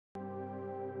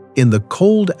In the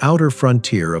cold outer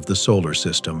frontier of the solar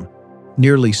system,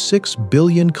 nearly 6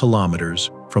 billion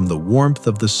kilometers from the warmth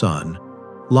of the sun,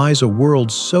 lies a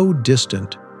world so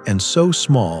distant and so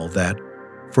small that,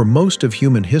 for most of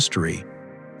human history,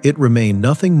 it remained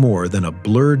nothing more than a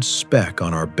blurred speck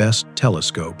on our best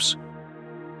telescopes.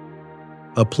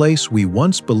 A place we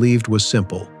once believed was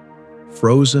simple,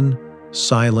 frozen,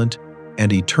 silent,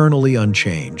 and eternally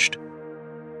unchanged.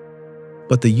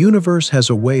 But the universe has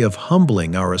a way of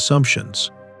humbling our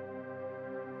assumptions.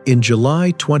 In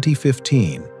July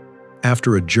 2015,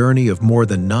 after a journey of more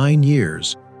than 9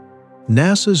 years,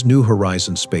 NASA's New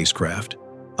Horizons spacecraft,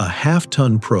 a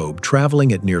half-ton probe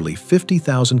traveling at nearly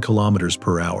 50,000 kilometers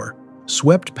per hour,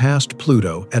 swept past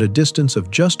Pluto at a distance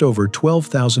of just over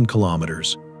 12,000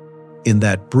 kilometers. In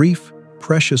that brief,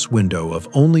 precious window of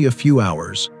only a few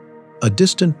hours, a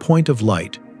distant point of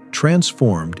light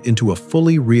transformed into a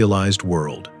fully realized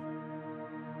world.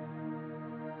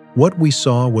 What we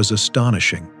saw was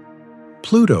astonishing.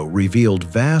 Pluto revealed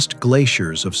vast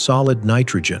glaciers of solid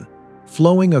nitrogen,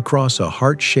 flowing across a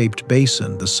heart-shaped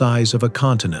basin the size of a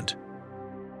continent.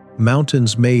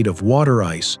 Mountains made of water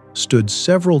ice stood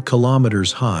several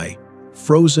kilometers high,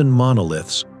 frozen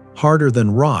monoliths, harder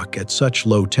than rock at such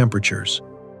low temperatures.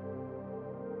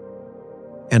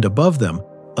 And above them,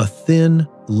 a thin,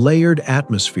 layered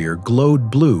atmosphere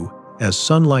glowed blue as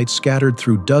sunlight scattered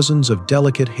through dozens of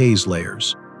delicate haze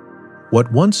layers. What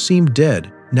once seemed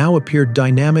dead now appeared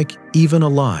dynamic, even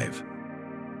alive.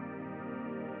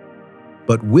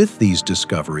 But with these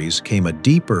discoveries came a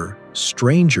deeper,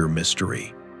 stranger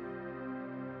mystery.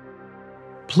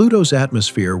 Pluto's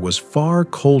atmosphere was far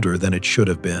colder than it should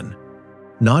have been,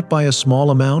 not by a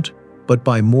small amount, but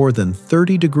by more than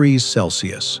 30 degrees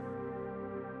Celsius.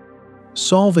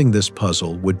 Solving this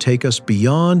puzzle would take us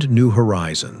beyond New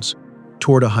Horizons,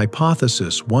 toward a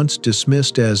hypothesis once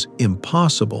dismissed as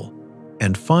impossible,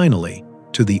 and finally,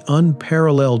 to the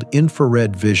unparalleled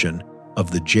infrared vision of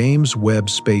the James Webb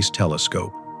Space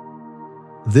Telescope.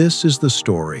 This is the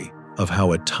story of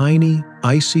how a tiny,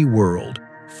 icy world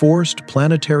forced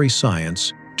planetary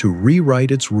science to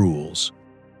rewrite its rules.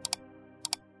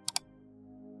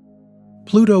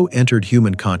 Pluto entered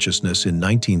human consciousness in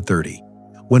 1930,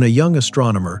 when a young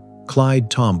astronomer, Clyde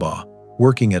Tombaugh,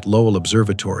 working at Lowell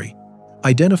Observatory,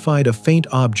 identified a faint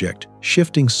object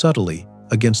shifting subtly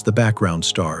against the background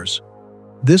stars.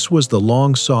 This was the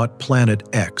long-sought Planet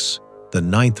X, the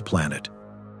 9th planet.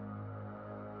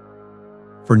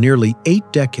 For nearly 8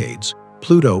 decades,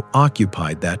 Pluto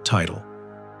occupied that title.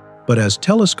 But as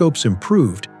telescopes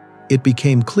improved, it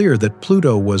became clear that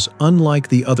Pluto was unlike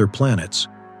the other planets,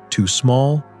 too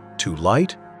small, too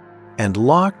light, and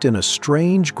locked in a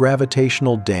strange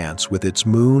gravitational dance with its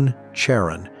moon,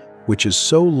 Charon, which is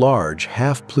so large,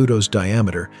 half Pluto's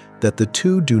diameter, that the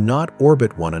two do not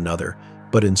orbit one another,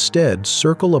 but instead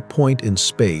circle a point in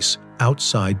space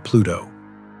outside Pluto.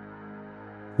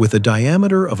 With a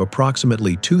diameter of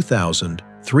approximately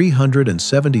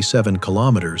 2,377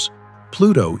 kilometers,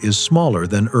 Pluto is smaller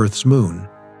than Earth's moon.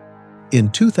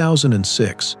 In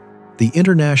 2006, the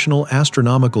International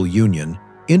Astronomical Union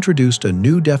introduced a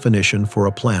new definition for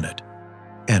a planet,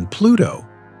 and Pluto,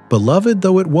 beloved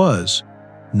though it was,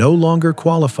 no longer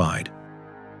qualified.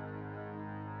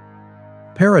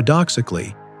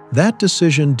 Paradoxically, that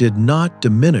decision did not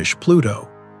diminish Pluto,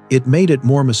 it made it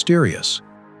more mysterious.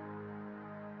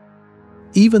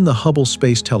 Even the Hubble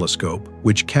Space Telescope,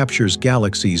 which captures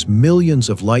galaxies millions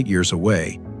of light-years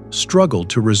away, struggled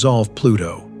to resolve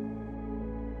Pluto.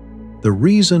 The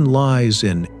reason lies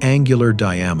in angular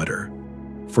diameter.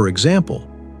 For example,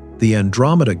 the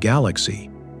Andromeda Galaxy,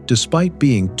 despite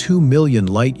being 2 million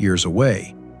light-years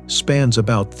away, spans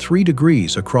about 3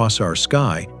 degrees across our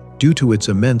sky due to its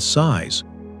immense size.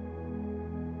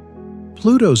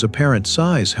 Pluto's apparent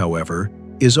size, however,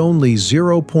 is only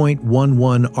 0.11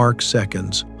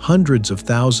 arcseconds, hundreds of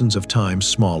thousands of times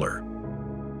smaller.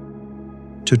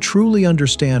 To truly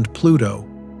understand Pluto,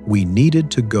 we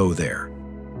needed to go there.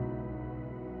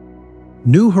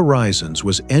 New Horizons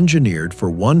was engineered for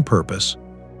one purpose: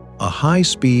 a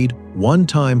high-speed,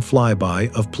 one-time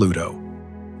flyby of Pluto.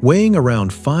 Weighing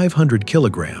around 500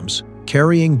 kilograms,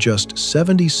 carrying just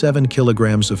 77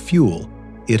 kilograms of fuel,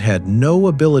 it had no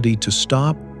ability to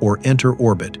stop or enter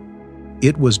orbit.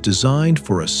 It was designed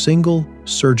for a single,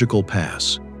 surgical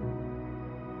pass.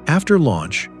 After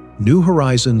launch, New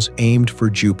Horizons aimed for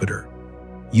Jupiter,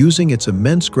 using its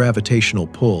immense gravitational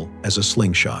pull as a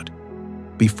slingshot.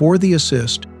 Before the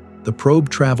assist, the probe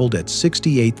traveled at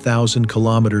 68,000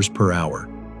 kilometers per hour.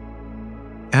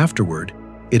 Afterward,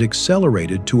 it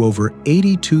accelerated to over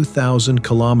 82,000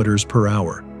 kilometers per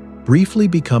hour, briefly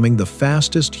becoming the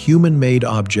fastest human-made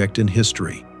object in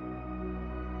history.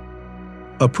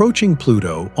 Approaching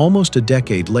Pluto almost a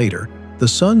decade later, the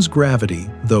Sun's gravity,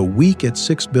 though weak at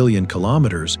 6 billion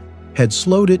kilometers, had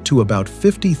slowed it to about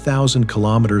 50,000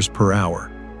 kilometers per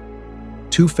hour.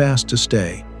 Too fast to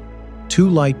stay, too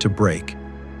light to break.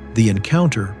 The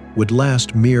encounter would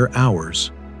last mere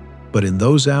hours. But in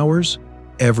those hours,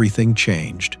 everything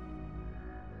changed.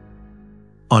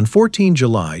 On 14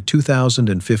 July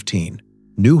 2015,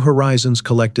 New Horizons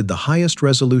collected the highest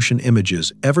resolution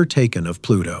images ever taken of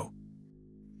Pluto.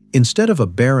 Instead of a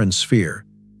barren sphere,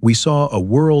 we saw a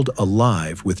world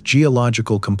alive with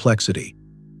geological complexity.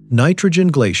 Nitrogen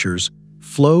glaciers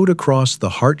flowed across the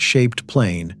heart-shaped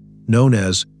plain known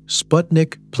as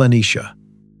Sputnik Planitia.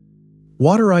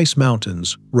 Water ice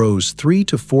mountains rose 3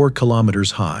 to 4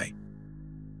 kilometers high.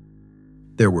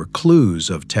 There were clues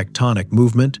of tectonic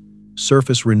movement,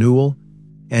 surface renewal,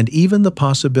 and even the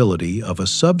possibility of a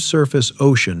subsurface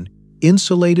ocean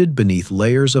insulated beneath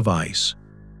layers of ice.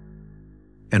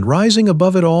 And rising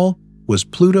above it all was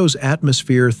Pluto's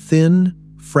atmosphere, thin,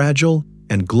 fragile,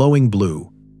 and glowing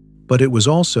blue, but it was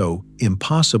also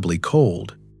impossibly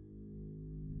cold.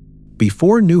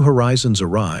 Before New Horizons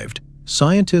arrived,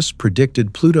 scientists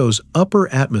predicted Pluto's upper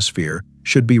atmosphere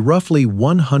should be roughly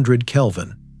 100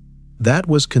 Kelvin. That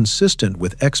was consistent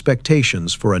with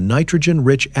expectations for a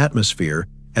nitrogen-rich atmosphere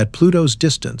at Pluto's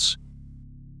distance.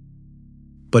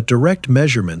 But direct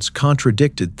measurements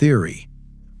contradicted theory.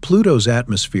 Pluto's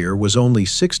atmosphere was only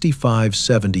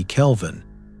 65–70 Kelvin,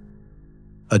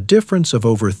 a difference of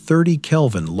over 30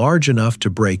 Kelvin large enough to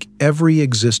break every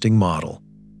existing model.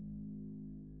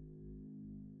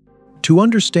 To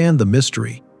understand the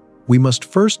mystery, we must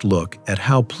first look at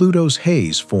how Pluto's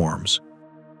haze forms.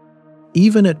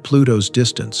 Even at Pluto's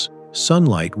distance,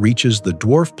 sunlight reaches the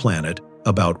dwarf planet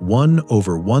about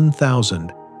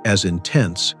 1/1000 as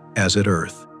intense as at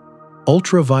Earth.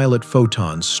 Ultraviolet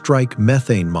photons strike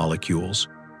methane molecules,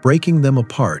 breaking them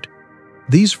apart.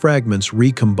 These fragments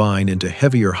recombine into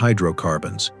heavier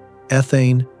hydrocarbons,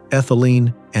 ethane,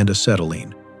 ethylene, and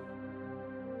acetylene.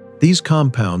 These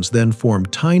compounds then form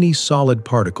tiny solid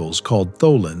particles called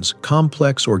tholins,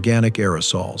 complex organic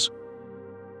aerosols.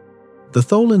 The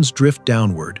tholins drift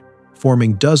downward,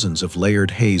 forming dozens of layered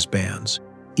haze bands,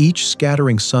 each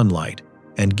scattering sunlight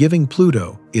and giving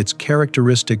Pluto its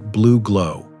characteristic blue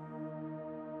glow.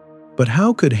 But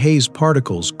how could haze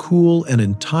particles cool an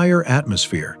entire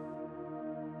atmosphere?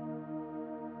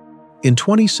 In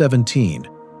 2017,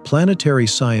 planetary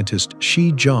scientist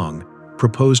Shi Zhang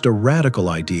proposed a radical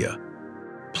idea.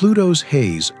 Pluto's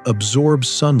haze absorbs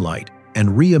sunlight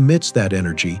and re-emits that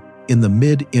energy in the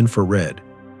mid-infrared.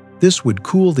 This would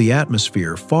cool the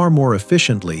atmosphere far more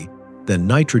efficiently than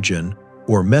nitrogen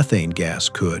or methane gas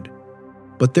could.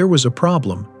 But there was a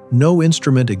problem. No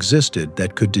instrument existed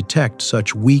that could detect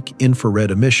such weak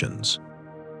infrared emissions.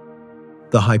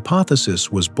 The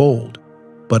hypothesis was bold,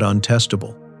 but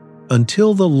untestable,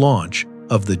 until the launch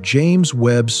of the James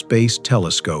Webb Space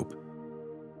Telescope.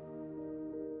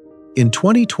 In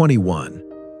 2021,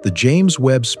 the James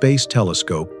Webb Space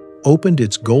Telescope opened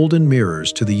its golden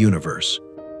mirrors to the universe.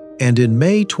 And in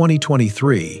May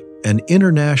 2023, an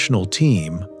international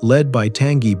team led by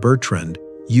Tanguy Bertrand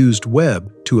used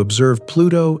Webb to observe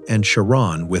Pluto and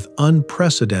Charon with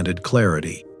unprecedented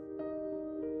clarity.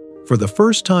 For the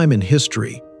first time in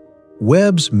history,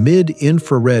 Webb's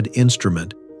mid-infrared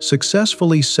instrument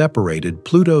successfully separated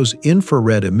Pluto's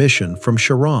infrared emission from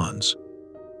Charon's.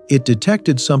 It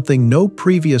detected something no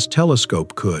previous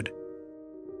telescope could.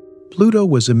 Pluto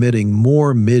was emitting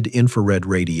more mid-infrared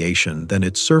radiation than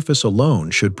its surface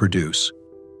alone should produce.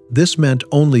 This meant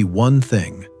only one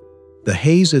thing: the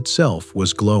haze itself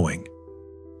was glowing.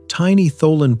 Tiny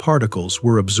tholin particles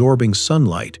were absorbing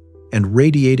sunlight and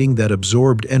radiating that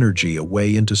absorbed energy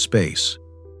away into space.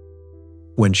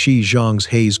 When Shi Zhang's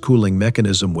haze cooling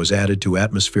mechanism was added to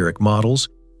atmospheric models,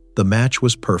 the match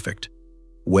was perfect.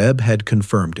 Webb had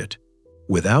confirmed it.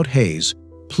 Without haze,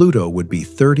 Pluto would be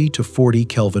 30 to 40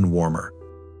 Kelvin warmer.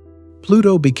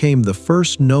 Pluto became the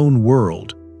first known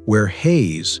world where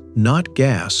haze, not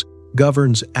gas,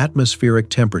 governs atmospheric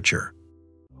temperature.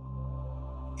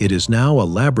 It is now a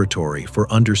laboratory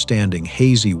for understanding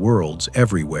hazy worlds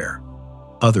everywhere.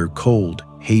 Other cold,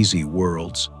 hazy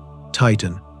worlds,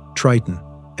 Titan, Triton,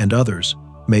 and others,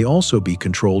 may also be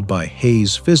controlled by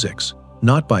haze physics,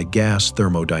 not by gas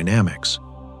thermodynamics.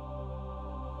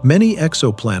 Many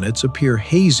exoplanets appear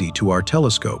hazy to our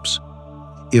telescopes.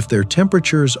 If their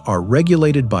temperatures are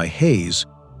regulated by haze,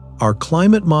 our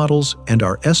climate models and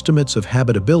our estimates of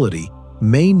habitability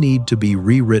may need to be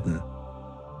rewritten.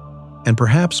 And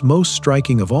perhaps most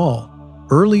striking of all,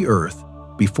 Early Earth,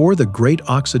 before the Great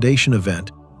Oxidation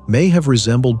Event, may have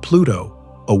resembled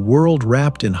Pluto, a world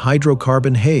wrapped in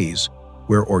hydrocarbon haze,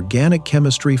 where organic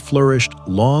chemistry flourished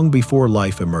long before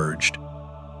life emerged.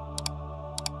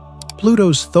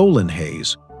 Pluto's Tholen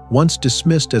haze, once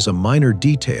dismissed as a minor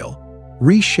detail,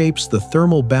 reshapes the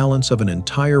thermal balance of an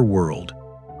entire world.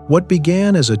 What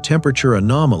began as a temperature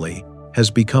anomaly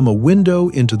has become a window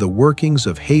into the workings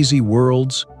of hazy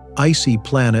worlds, icy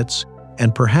planets,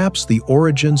 and perhaps the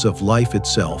origins of life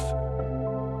itself.